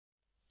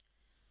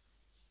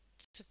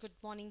So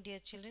good morning dear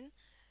children.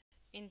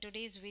 In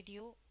today's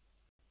video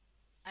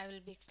I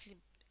will be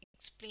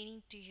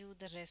explaining to you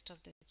the rest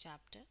of the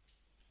chapter.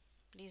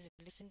 Please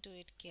listen to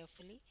it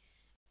carefully,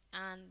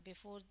 and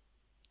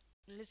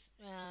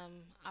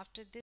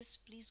after this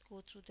please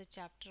go through the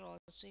chapter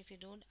also. If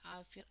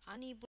you're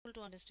unable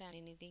to understand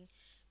anything,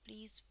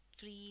 please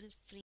feel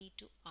free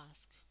to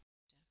ask.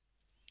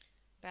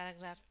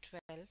 Paragraph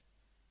 12.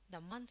 The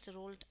months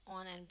rolled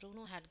on, and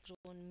Bruno had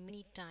grown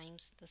many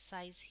times the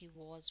size he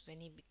was when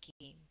he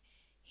became.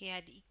 He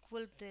had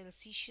equaled the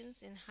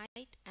Alsatians in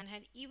height and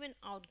had even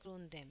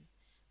outgrown them,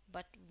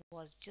 but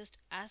was just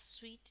as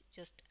sweet,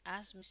 just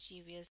as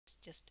mischievous,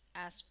 just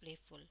as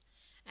playful.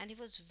 And he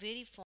was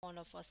very fond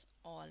of us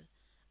all.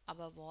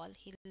 Above all,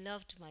 he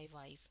loved my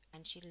wife,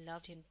 and she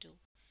loved him too.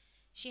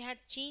 She had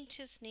changed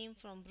his name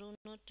from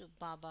Bruno to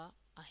Baba,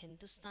 a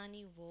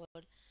Hindustani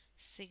word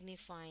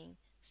signifying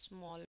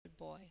small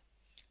boy.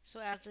 So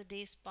as the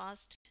days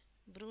passed,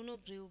 Bruno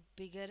grew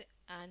bigger,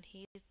 and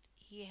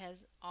he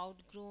has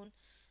outgrown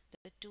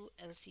the two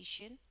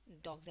Alsatian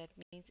dogs. That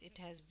means it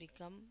has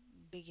become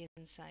big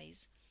in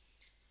size.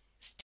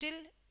 Still,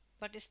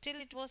 but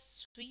still it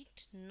was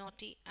sweet,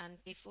 naughty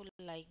and playful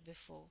like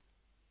before.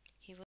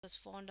 He was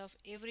fond of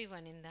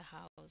everyone in the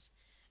house,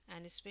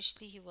 and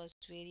especially he was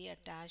very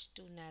attached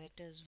to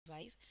narrator's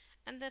wife,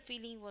 and the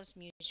feeling was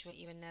mutual.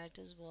 Even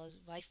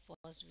wife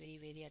was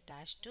very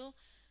attached to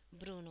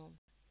Bruno.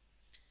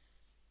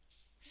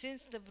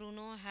 Since the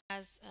Bruno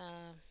has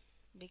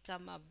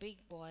become a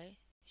big boy,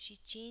 she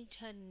changed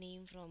her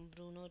name from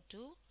Bruno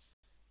to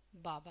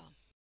Baba.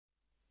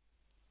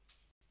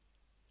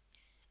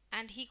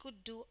 And he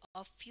could do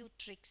a few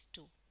tricks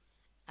too.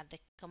 At the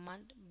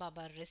command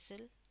Baba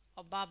wrestle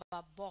or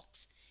Baba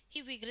box, he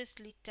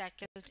vigorously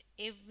tackled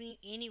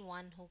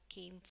anyone who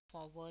came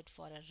forward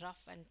for a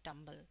rough and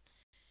tumble.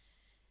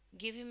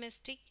 Give him a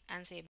stick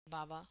and say,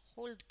 Baba,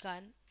 hold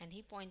gun, and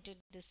he pointed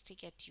the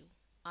stick at you.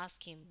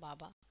 Ask him,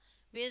 Baba,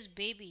 where's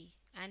baby?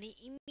 And he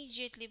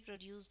immediately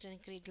produced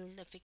and cradled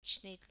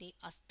affectionately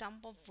a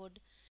stump of wood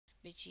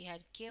which he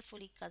had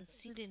carefully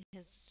concealed in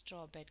his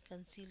straw bed.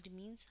 Concealed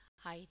means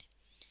hide.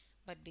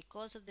 But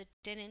because of the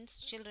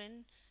tenants'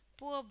 children,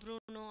 poor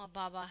Bruno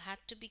Baba had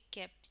to be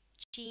kept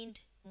chained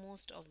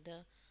most of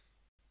the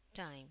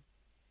time.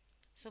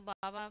 So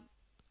Baba,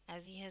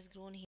 as he has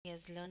grown, he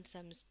has learned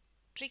some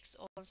tricks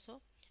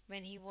also.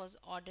 When he was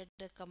ordered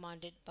the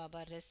commanded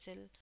Baba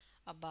wrestle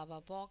a Baba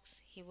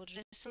box, he would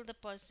wrestle the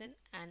person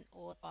and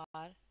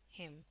overpower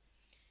him.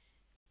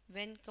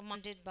 When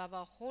commanded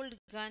Baba hold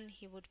gun,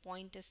 he would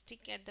point a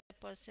stick at the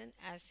person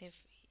as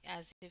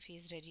if he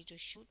is ready to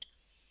shoot.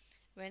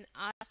 When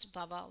asked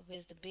Baba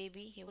where's the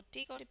baby, he would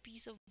take out a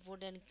piece of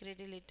wood and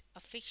cradle it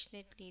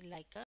affectionately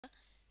like a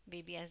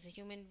baby, as the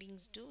human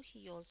beings do.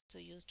 He also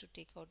used to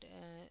take out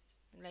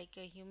like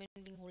a human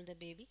being hold the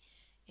baby.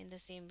 In the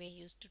same way,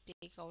 he used to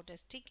take out a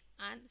stick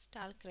and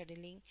start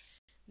cradling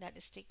that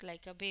stick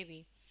like a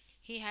baby.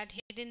 He had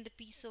hidden the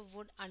piece of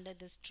wood under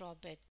the straw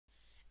bed.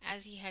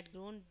 As he had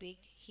grown big,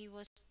 he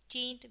was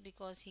chained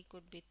because he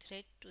could be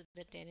threat to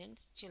the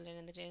tenants' children,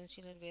 and the tenants'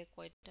 children were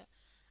quite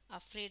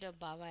afraid of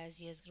Baba as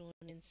he has grown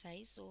in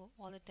size. So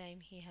all the time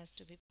he has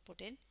to be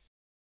put in.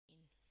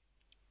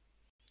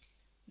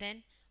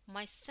 Then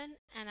my son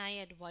and I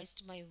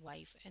advised my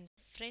wife, and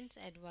friends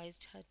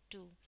advised her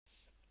too,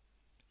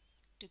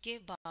 to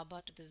give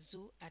Baba to the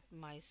zoo at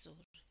Mysore.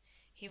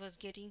 He was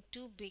getting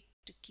too big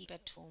to keep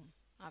at home.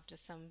 After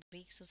some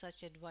weeks of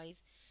such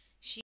advice,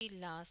 she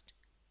last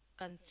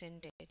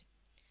consented.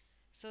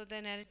 So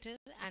the narrator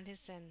and his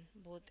son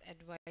both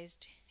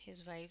advised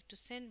his wife to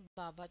send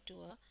Baba to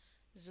a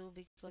zoo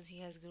because he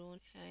has grown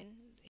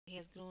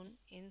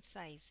in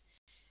size.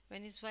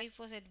 When his wife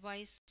was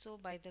advised so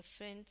by the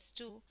friends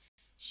too,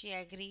 she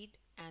agreed,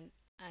 and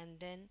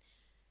then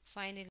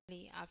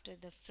finally after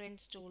the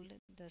friends told,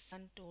 the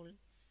son told,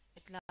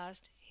 at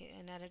last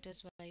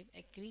narrator's wife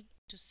agreed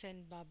to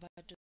send Baba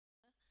to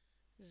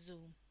zoo.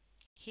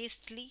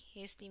 Hastily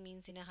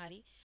means in a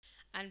hurry,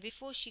 and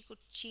before she could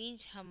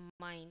change her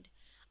mind,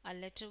 a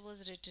letter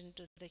was written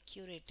to the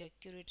curator.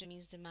 Curator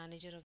means the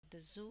manager of the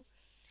zoo.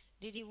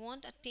 Did he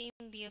want a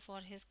tame bear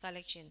for his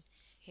collection?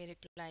 He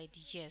replied,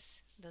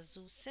 yes. The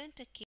zoo sent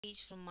a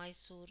cage from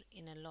Mysore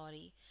in a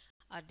lorry,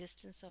 a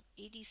distance of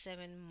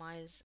 87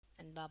 miles,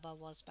 and Baba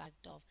was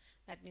packed off.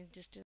 That means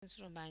distance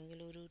from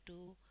Bangalore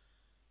to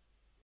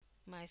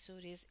Mysore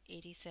is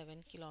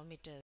 87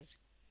 kilometers.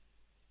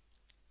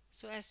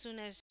 So as soon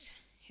as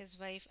his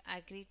wife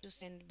agreed to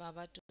send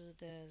Baba to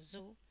the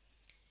zoo,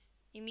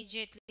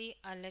 immediately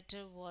a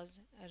letter was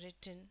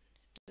written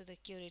to the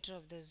curator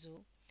of the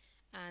zoo,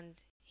 and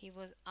he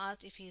was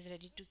asked if he is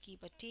ready to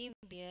keep a tame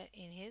bear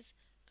in his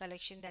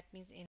collection, that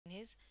means in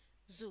his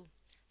zoo.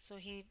 So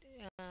he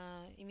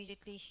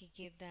immediately he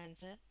gave the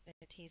answer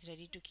that he is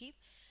ready to keep,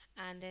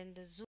 and then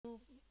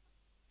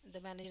the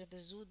manager of the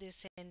zoo, they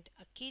sent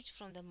a cage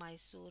from the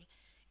Mysore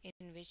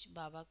in which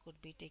Baba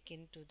could be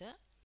taken to the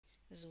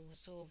zoo.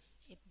 So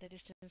the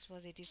distance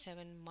was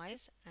 87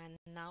 miles, and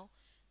now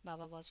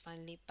Baba was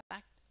finally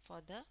packed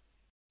for the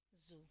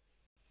zoo.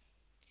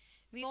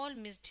 We all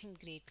missed him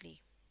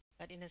greatly,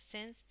 but in a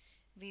sense,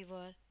 we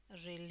were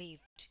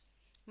relieved.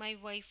 My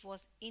wife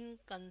was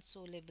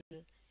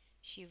inconsolable.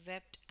 She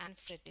wept and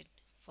fretted.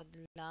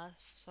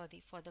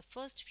 For the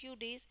first few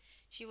days,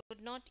 she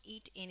would not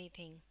eat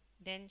anything.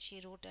 Then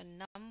she wrote a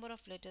number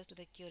of letters to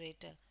the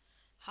curator.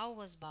 How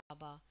was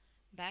Baba?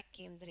 Back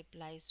came the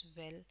replies,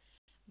 well,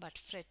 but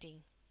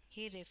fretting.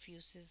 He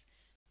refuses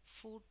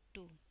food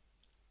too.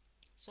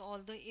 So,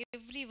 although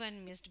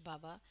everyone missed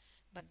Baba,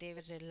 but they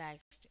were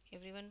relaxed.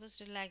 Everyone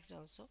was relaxed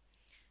also.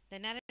 The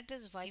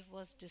narrator's wife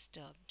was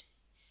disturbed.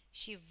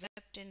 She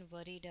wept and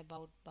worried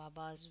about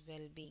Baba's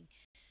well being.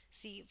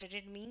 See,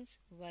 fretted means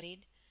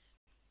worried.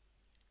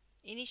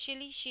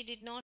 Initially, she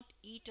did not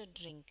eat or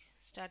drink.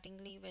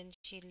 Startingly, when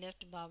she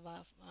left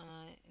Baba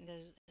in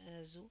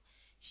the zoo,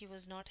 she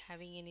was not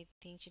having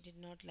anything. She did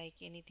not like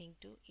anything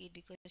to eat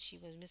because she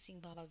was missing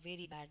Baba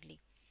very badly.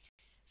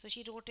 So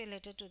she wrote a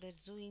letter to the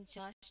zoo in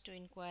charge to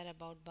inquire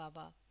about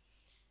Baba,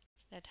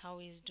 that how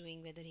he is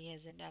doing, whether he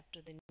has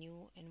adapted to the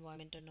new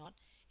environment or not.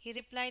 He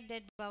replied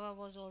that Baba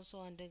was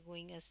also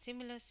undergoing a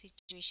similar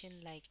situation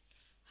like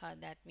her.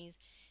 That means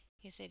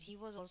he said he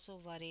was also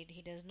worried.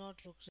 He does not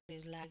look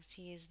relaxed.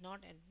 He is not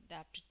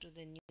adapted to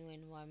the new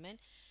environment,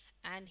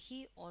 and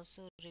he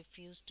also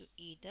refused to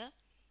eat the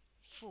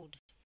food.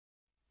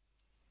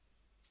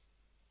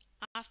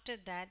 After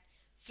that,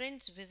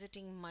 friends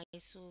visiting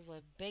Mysore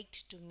were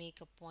begged to make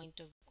a point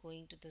of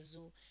going to the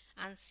zoo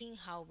and seeing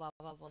how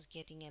Baba was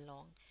getting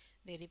along.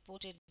 They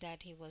reported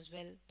that he was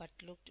well but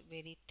looked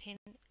very thin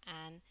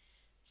and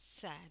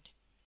sad.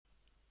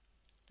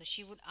 So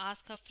she would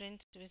ask her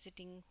friends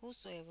visiting,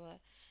 whosoever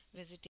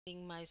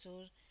visiting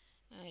Mysore,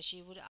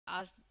 she would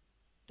ask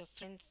the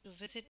friends to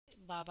visit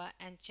Baba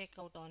and check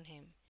out on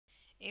him.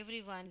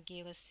 Everyone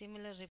gave a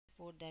similar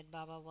report that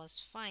Baba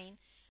was fine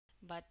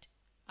but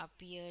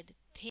appeared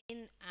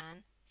thin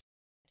and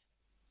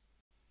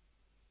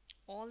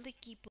all the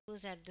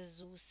keepers at the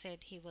zoo said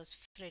he was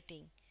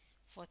fretting.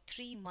 For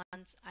 3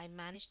 months, I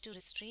managed to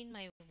restrain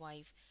my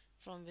wife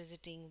from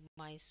visiting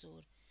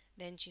Mysore.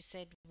 Then she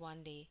said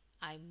one day,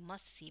 I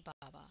must see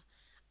Baba.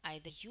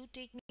 Either you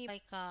take me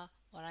by car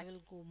or I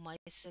will go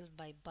myself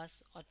by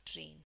bus or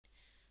train.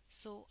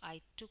 So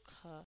I took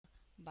her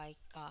by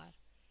car.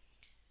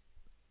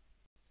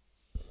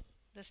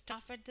 The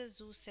staff at the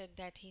zoo said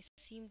that he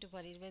seemed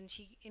worried. When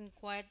she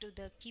inquired to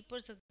the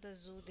keepers of the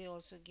zoo, they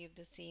also gave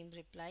the same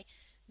reply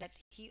that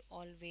he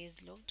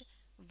always looked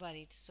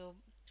worried. So,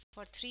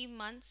 for 3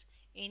 months,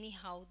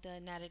 anyhow, the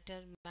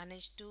narrator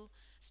managed to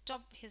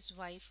stop his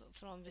wife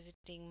from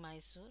visiting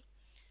Mysore.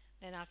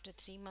 Then, after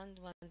 3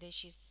 months, one day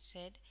she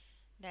said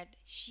that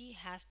she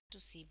has to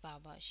see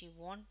Baba. She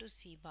want to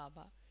see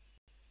Baba,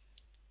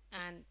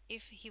 and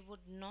if he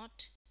would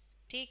not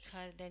take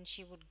her, then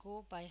she would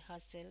go by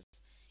herself,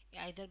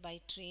 either by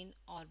train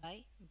or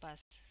by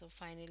bus. So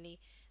finally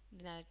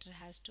the narrator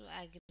has to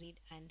agree,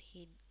 and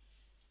he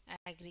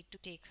agreed to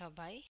take her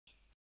by.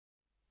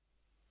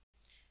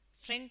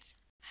 Friends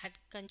had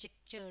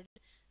conjectured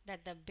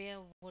that the bear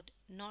would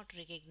not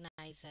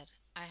recognize her.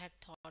 I had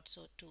thought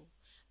so too.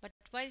 But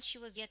while she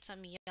was yet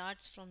some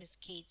yards from his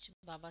cage,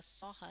 Baba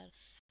saw her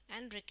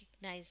and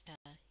recognized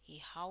her. He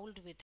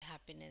howled with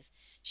happiness.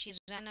 She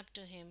ran up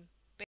to him,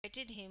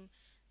 petted him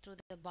through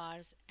the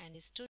bars, and he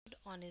stood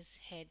on his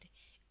head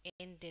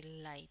in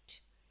delight.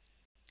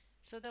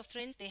 So the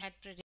friends, they had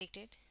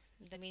predicted.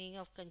 The meaning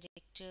of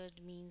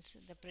conjectured means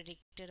the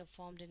predicted or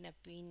formed an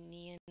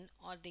opinion,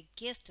 or they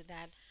guessed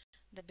that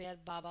the bear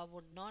Baba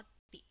would not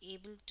be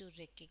able to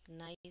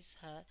recognize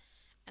her.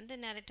 And the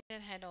narrator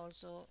had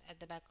also, at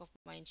the back of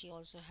mind, she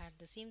also had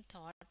the same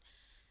thought.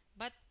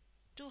 But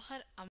to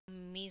her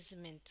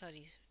amazement,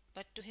 sorry,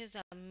 but to his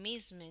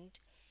amazement,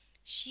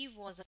 she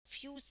was a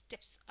few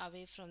steps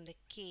away from the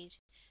cage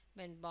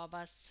when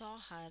Baba saw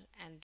her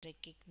and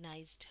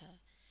recognized her.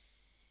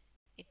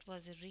 It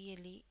was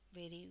really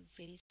very,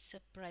 very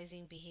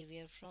surprising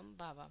behavior from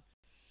Baba.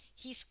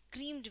 He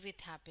screamed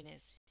with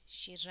happiness.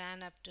 She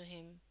ran up to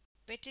him,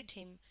 petted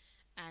him,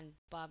 and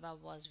Baba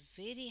was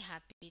very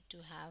happy to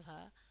have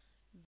her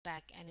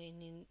back. And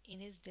in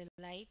his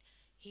delight,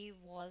 he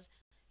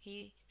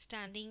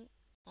standing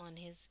on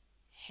his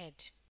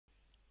head.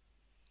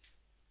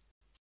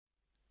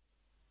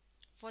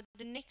 For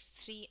the next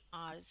 3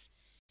 hours,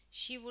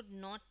 she would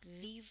not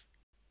leave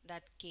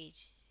that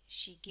cage.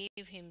 She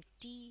gave him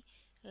tea,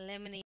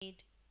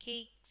 lemonade,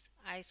 cakes,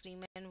 ice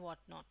cream, and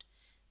whatnot.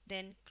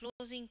 Then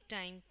closing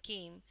time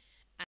came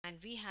and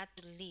we had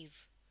to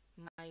leave.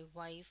 My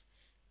wife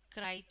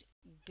cried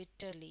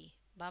bitterly.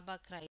 Baba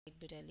cried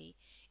bitterly.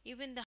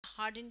 Even the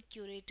hardened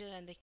curator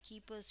and the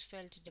keepers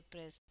felt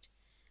depressed.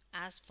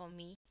 As for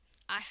me,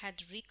 I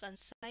had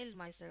reconciled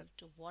myself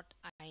to what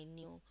I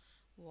knew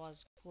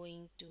was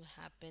going to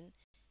happen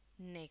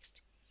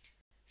next.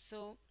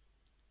 So,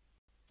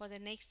 for the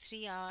next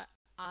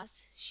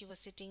hours, she was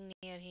sitting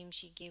near him.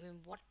 She gave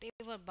him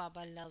whatever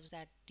Baba loves,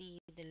 that tea,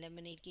 the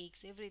lemonade,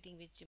 cakes, everything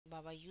which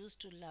Baba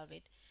used to love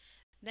it.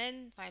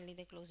 Then finally,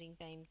 the closing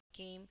time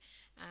came,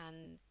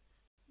 and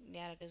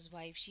narrator's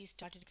wife, she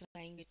started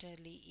crying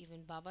bitterly.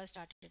 Even Baba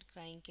started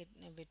crying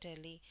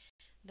bitterly.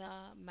 The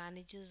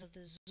managers of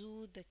the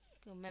zoo, the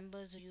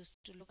members who used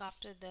to look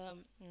after the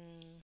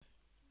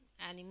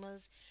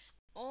animals,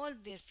 all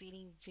were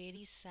feeling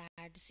very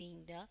sad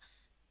seeing the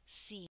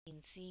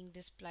scene, seeing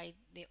this plight.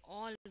 They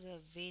all were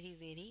very,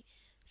 very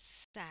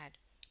sad.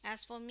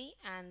 As for me,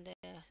 and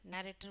the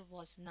narrator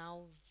was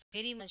now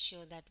very much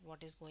sure that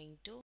what is going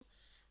to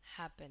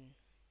happen.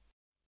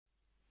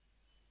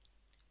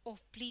 Oh,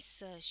 please,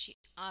 sir, she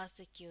asked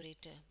the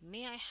curator,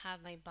 may I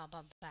have my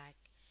Baba back?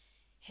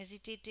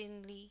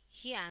 Hesitatingly,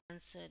 he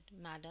answered,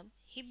 Madam,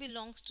 he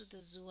belongs to the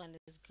zoo and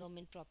is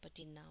government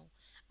property now.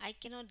 I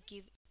cannot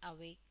give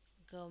away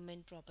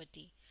government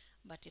property.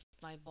 But if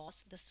my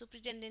boss, the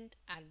superintendent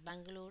at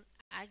Bangalore,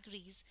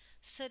 agrees,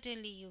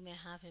 certainly you may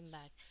have him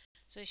back.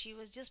 So she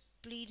was just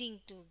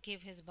pleading to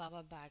give his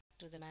Baba back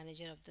to the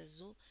manager of the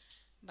zoo.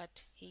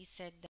 But he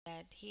said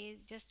that he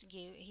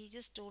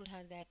just told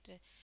her that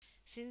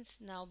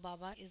since now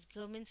Baba is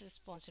government's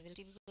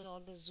responsibility, because all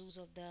the zoos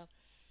of the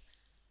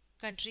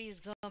country is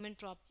government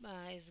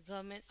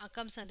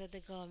comes under the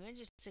government,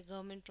 it's a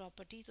government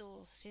property.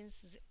 So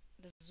since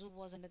the zoo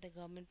was under the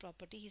government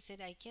property, he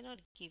said, I cannot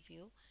give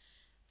you.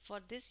 For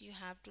this you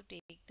have to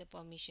take the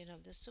permission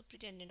of the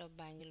superintendent of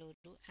Bangalore,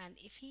 and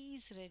if he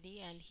is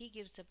ready and he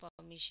gives the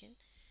permission,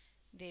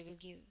 they will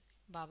give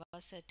Baba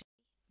certainly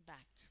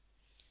back.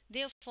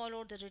 They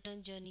followed the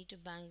return journey to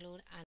Bangalore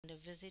and a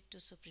visit to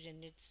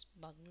superintendent's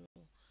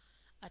bungalow.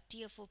 A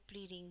tearful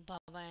pleading,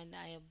 Baba and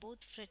I are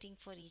both fretting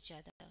for each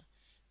other.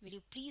 Will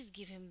you please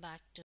give him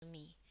back to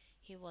me?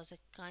 He was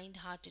a kind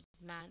hearted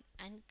man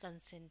and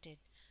consented.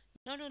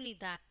 Not only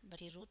that, but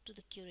he wrote to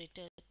the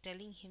curator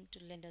telling him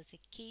to lend us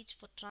a cage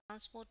for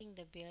transporting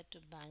the bear to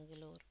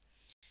Bangalore.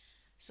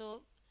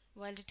 So,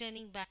 while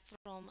returning back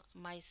from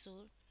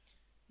Mysore,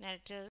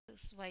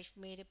 narrator's wife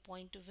made a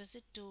point to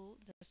visit to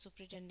the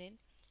superintendent.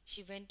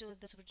 She went to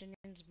the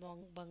superintendent's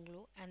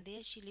bungalow, and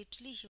there she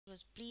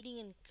was pleading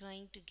and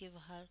crying to give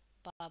her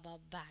Baba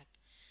back.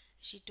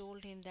 She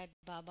told him that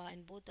Baba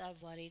and both are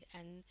worried,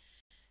 and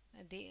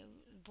they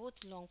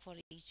both long for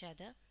each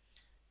other.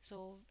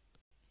 So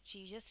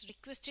she just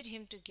requested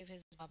him to give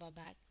his Baba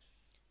back.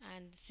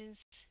 And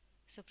since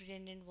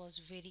superintendent was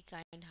very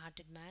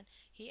kind-hearted man,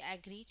 he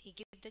agreed. He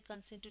gave the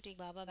consent to take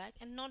Baba back,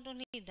 and not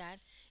only that,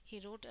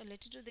 he wrote a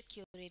letter to the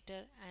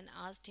curator and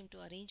asked him to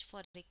arrange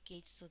for a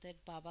cage so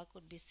that Baba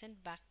could be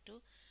sent back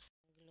to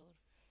Bangalore.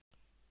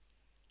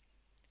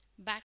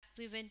 Back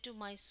we went to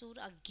Mysore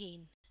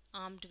again,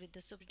 armed with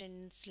the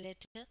superintendent's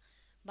letter.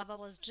 Baba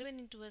was driven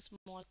into a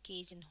small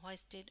cage and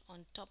hoisted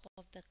on top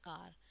of the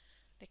car.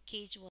 The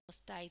cage was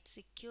tied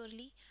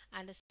securely,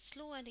 and a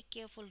slow and a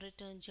careful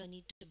return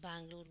journey to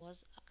Bangalore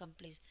was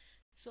accomplished.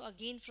 So,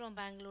 again from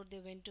Bangalore,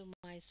 they went to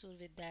Mysore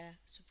with the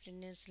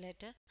superintendent's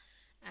letter,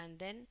 and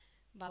then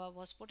Baba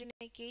was put in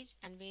a cage,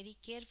 and very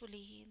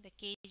carefully the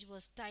cage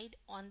was tied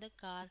on the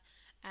car,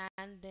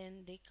 and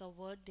then they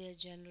covered their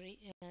journey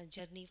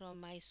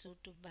from Mysore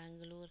to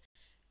Bangalore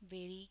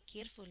very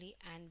carefully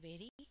and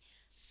very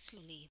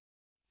slowly.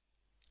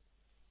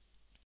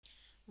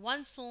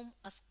 Once home,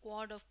 a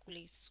squad of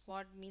coolies,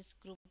 squad means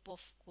group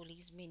of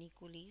coolies, many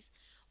coolies,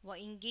 were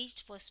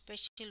engaged for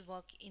special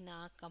work in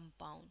our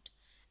compound.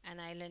 An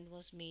island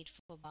was made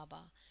for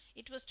Baba.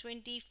 It was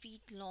 20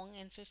 feet long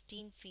and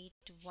 15 feet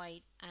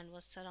wide and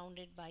was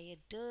surrounded by a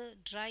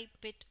dry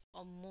pit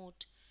or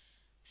moat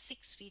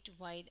 6 feet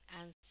wide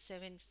and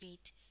 7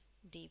 feet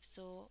deep.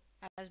 So,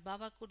 as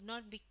Baba could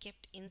not be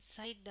kept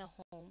inside the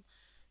home,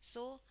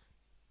 so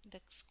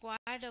the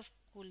squad of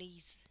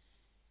coolies,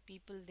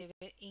 people, they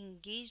were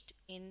engaged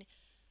in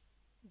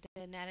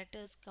the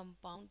narrator's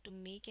compound to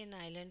make an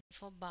island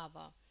for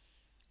Baba,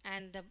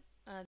 and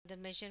the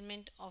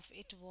measurement of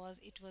it was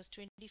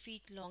 20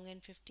 feet long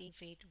and 15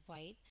 feet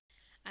wide,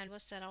 and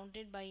was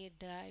surrounded by a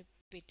dry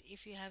pit.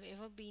 If you have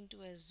ever been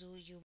to a zoo,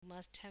 you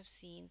must have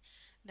seen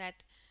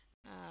that.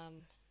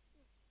 Um,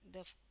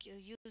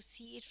 you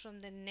see it from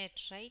the net,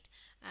 right?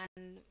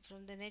 And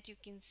from the net you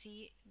can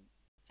see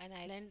an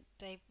island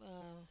type,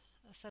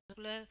 a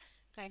circular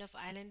kind of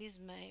island is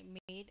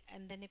made,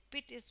 and then a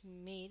pit is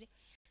made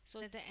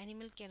so that the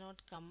animal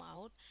cannot come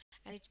out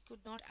and it could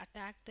not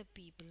attack the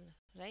people,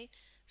 right?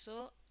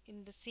 So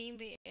in the same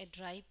way, a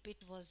dry pit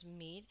was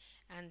made,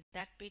 and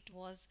that pit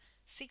was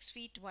 6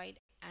 feet wide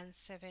and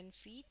 7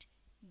 feet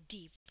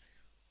deep.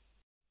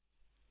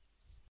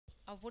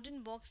 A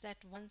wooden box that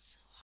once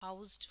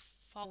housed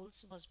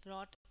fowls was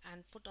brought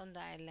and put on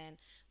the island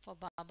for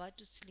Baba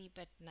to sleep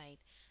at night.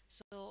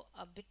 So,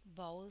 a big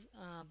box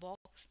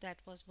that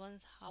was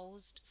once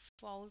housed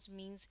fowls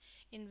means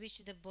in which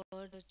the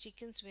bird or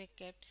chickens were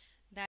kept.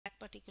 That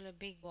particular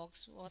big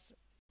box was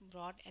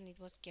brought and it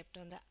was kept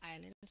on the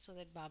island so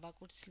that Baba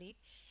could sleep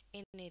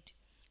in it.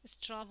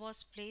 Straw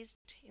was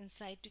placed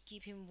inside to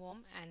keep him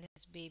warm, and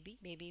his baby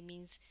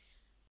means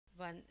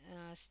one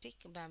stick,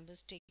 bamboo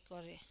stick,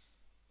 or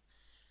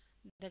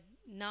the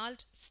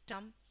gnarled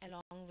stump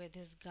along with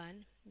his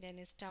gun. Then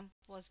a stump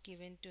was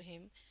given to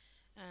him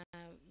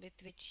with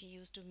which he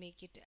used to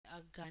make it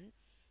a gun.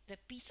 The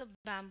piece of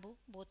bamboo,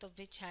 both of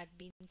which had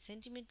been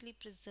sentimentally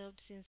preserved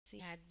since he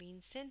had been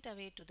sent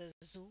away to the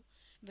zoo,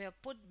 were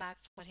put back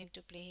for him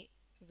to play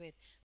with.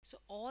 So,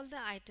 all the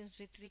items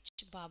with which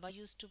Baba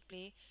used to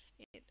play,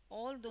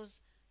 all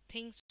those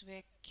things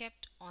were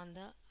kept on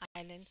the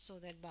island so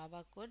that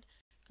Baba could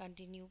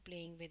continue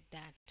playing with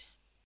that.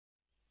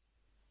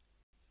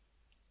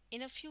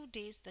 In a few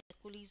days, the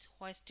coolies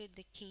hoisted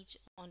the cage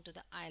onto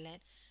the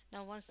island.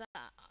 Now, once the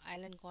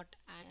island got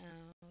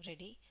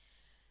ready,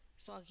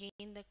 so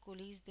again the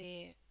coolies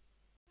they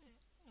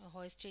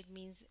hoisted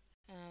means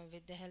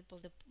with the help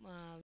of the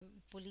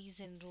pulleys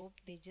and rope,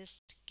 they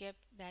just kept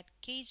that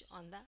cage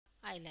on the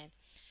island,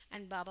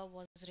 and Baba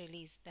was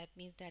released. That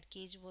means that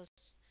cage was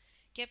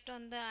kept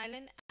on the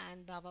island,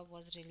 and Baba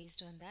was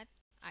released on that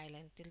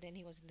island. Till then,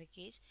 he was in the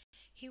cage.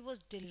 He was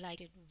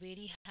delighted,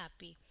 very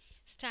happy.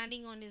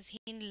 Standing on his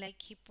hind leg,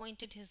 he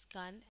pointed his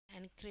gun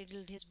and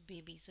cradled his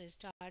baby. So he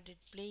started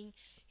playing.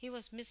 He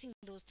was missing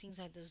those things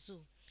at the zoo.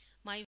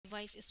 My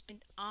wife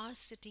spent hours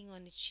sitting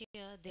on a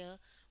chair there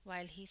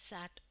while he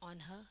sat on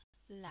her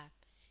lap.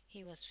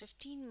 He was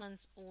 15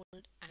 months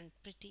old and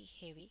pretty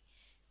heavy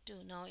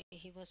too. Now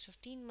he was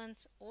 15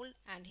 months old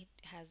and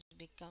it has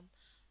become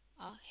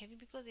heavy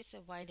because it's a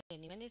wild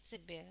animal, it's a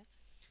bear,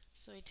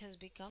 so it has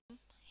become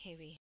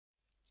heavy.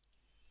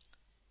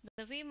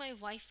 The way my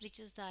wife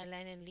reaches the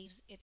island and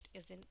leaves it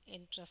isn't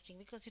interesting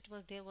because it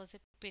was there was a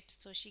pit,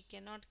 so she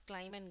cannot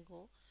climb and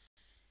go.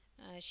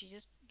 She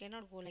just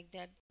cannot go like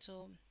that.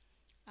 So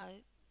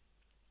uh,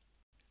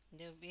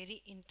 the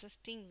very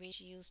interesting way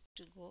she used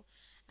to go,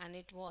 and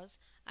it was,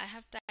 I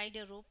have tied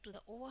a rope to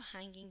the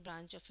overhanging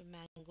branch of a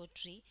mango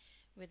tree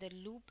with a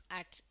loop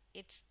at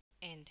its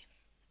end.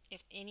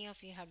 If any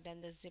of you have done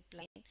the zip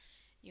line,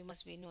 you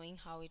must be knowing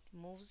how it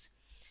moves.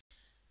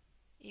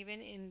 Even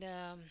in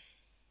the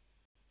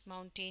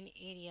mountain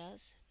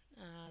areas,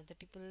 the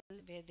people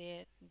where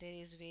there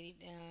is very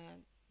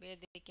where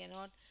they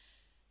cannot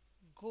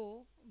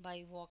go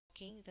by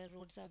walking, the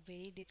roads are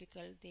very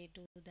difficult. They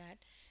do that.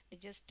 They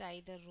just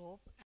tie the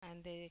rope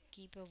and they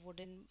keep a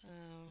wooden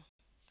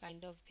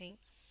kind of thing,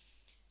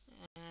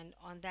 and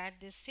on that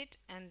they sit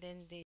and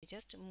then they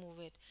just move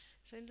it.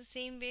 So in the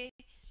same way,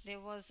 there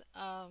was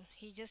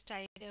he just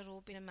tied a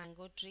rope in a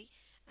mango tree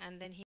and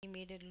then he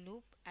made a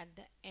loop at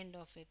the end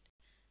of it.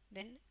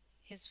 Then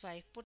his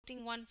wife,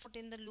 putting one foot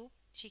in the loop,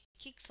 she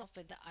kicks off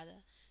with the other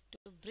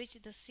to bridge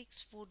the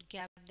 6 foot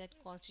gap that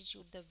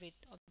constitute the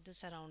width of the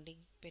surrounding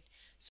pit.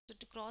 So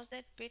to cross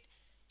that pit,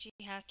 she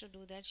has to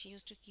do that. She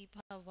used to keep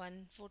her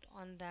one foot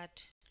on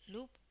that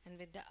loop and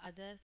with the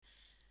other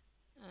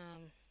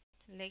um,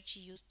 leg she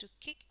used to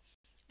kick,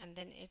 and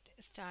then it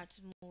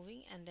starts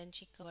moving and then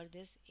she covered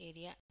this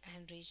area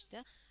and reached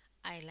the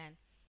island.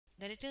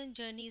 The return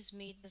journey is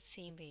made the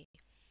same way.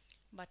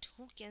 But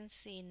who can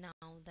say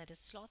now that a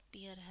sloth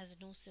bear has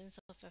no sense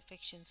of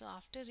affection? So,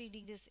 after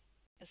reading this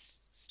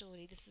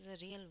story, this is a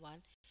real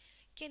one.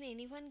 Can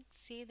anyone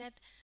say that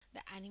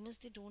the animals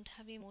they don't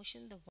have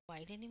emotion? The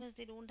wild animals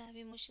they don't have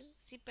emotion?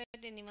 See, pet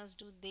animals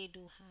do, they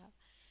do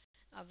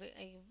have.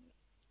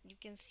 You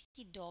can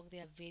see dog, they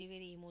are very,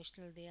 very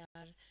emotional. They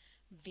are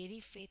very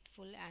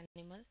faithful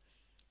animal.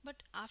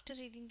 But after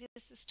reading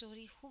this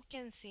story, who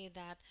can say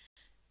that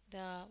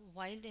the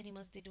wild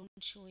animals they don't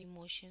show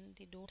emotion,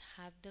 they don't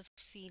have the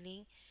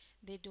feeling,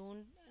 they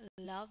don't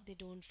love, they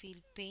don't feel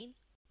pain?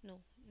 No,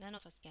 none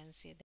of us can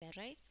say that,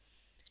 right?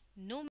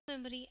 No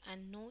memory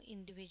and no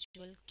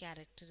individual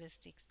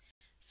characteristics.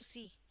 So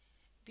see,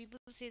 people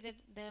say that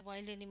the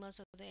wild animals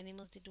or the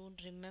animals they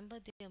don't remember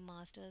their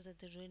masters, or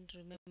they don't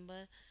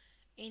remember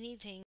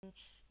anything,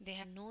 they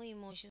have no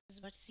emotions.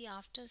 But see,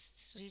 after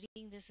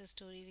reading this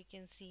story, we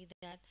can see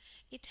that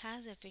it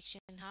has affection.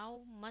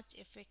 How much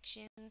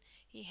affection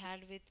he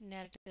had with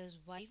narrator's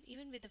wife,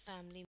 even with the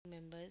family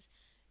members.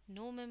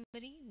 No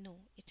memory, no,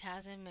 it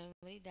has a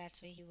memory.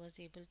 That's why he was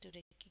able to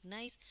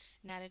recognize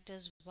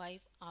narrator's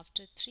wife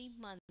after 3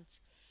 months.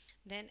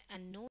 Then,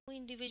 and no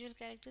individual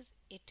characters,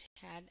 it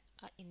had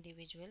a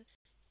individual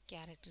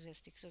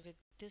characteristic. So with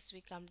this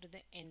we come to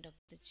the end of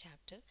the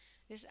chapter.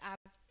 This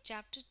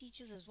chapter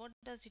teaches us, what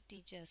does it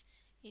teach us?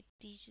 It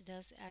teaches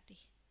us that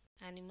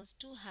animals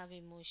too have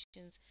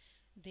emotions.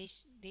 They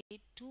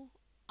too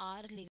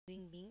are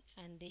living being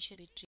and they should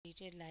be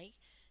treated like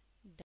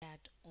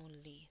that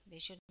only. They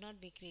should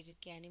not be created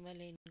कि animal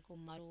है इनको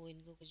मारो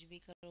इनको कुछ भी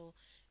करो.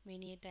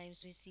 Many a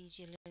times we see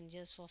children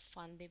just for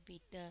fun they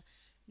beat the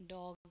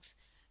dogs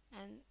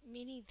and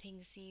many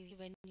things. See,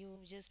 when you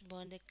just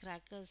burn the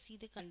crackers, see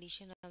the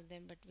condition of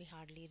them, but we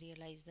hardly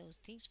realize those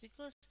things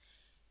because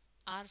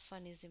our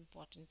fun is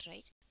important,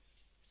 right?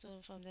 So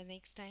from the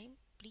next time,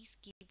 please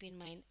keep in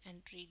mind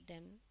and treat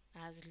them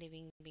as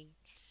living being.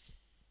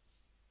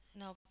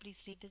 Now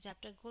please read the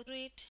chapter, go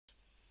through it,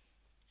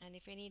 and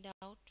if any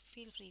doubt,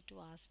 feel free to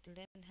ask. Till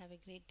then, have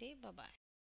a great day. Bye bye.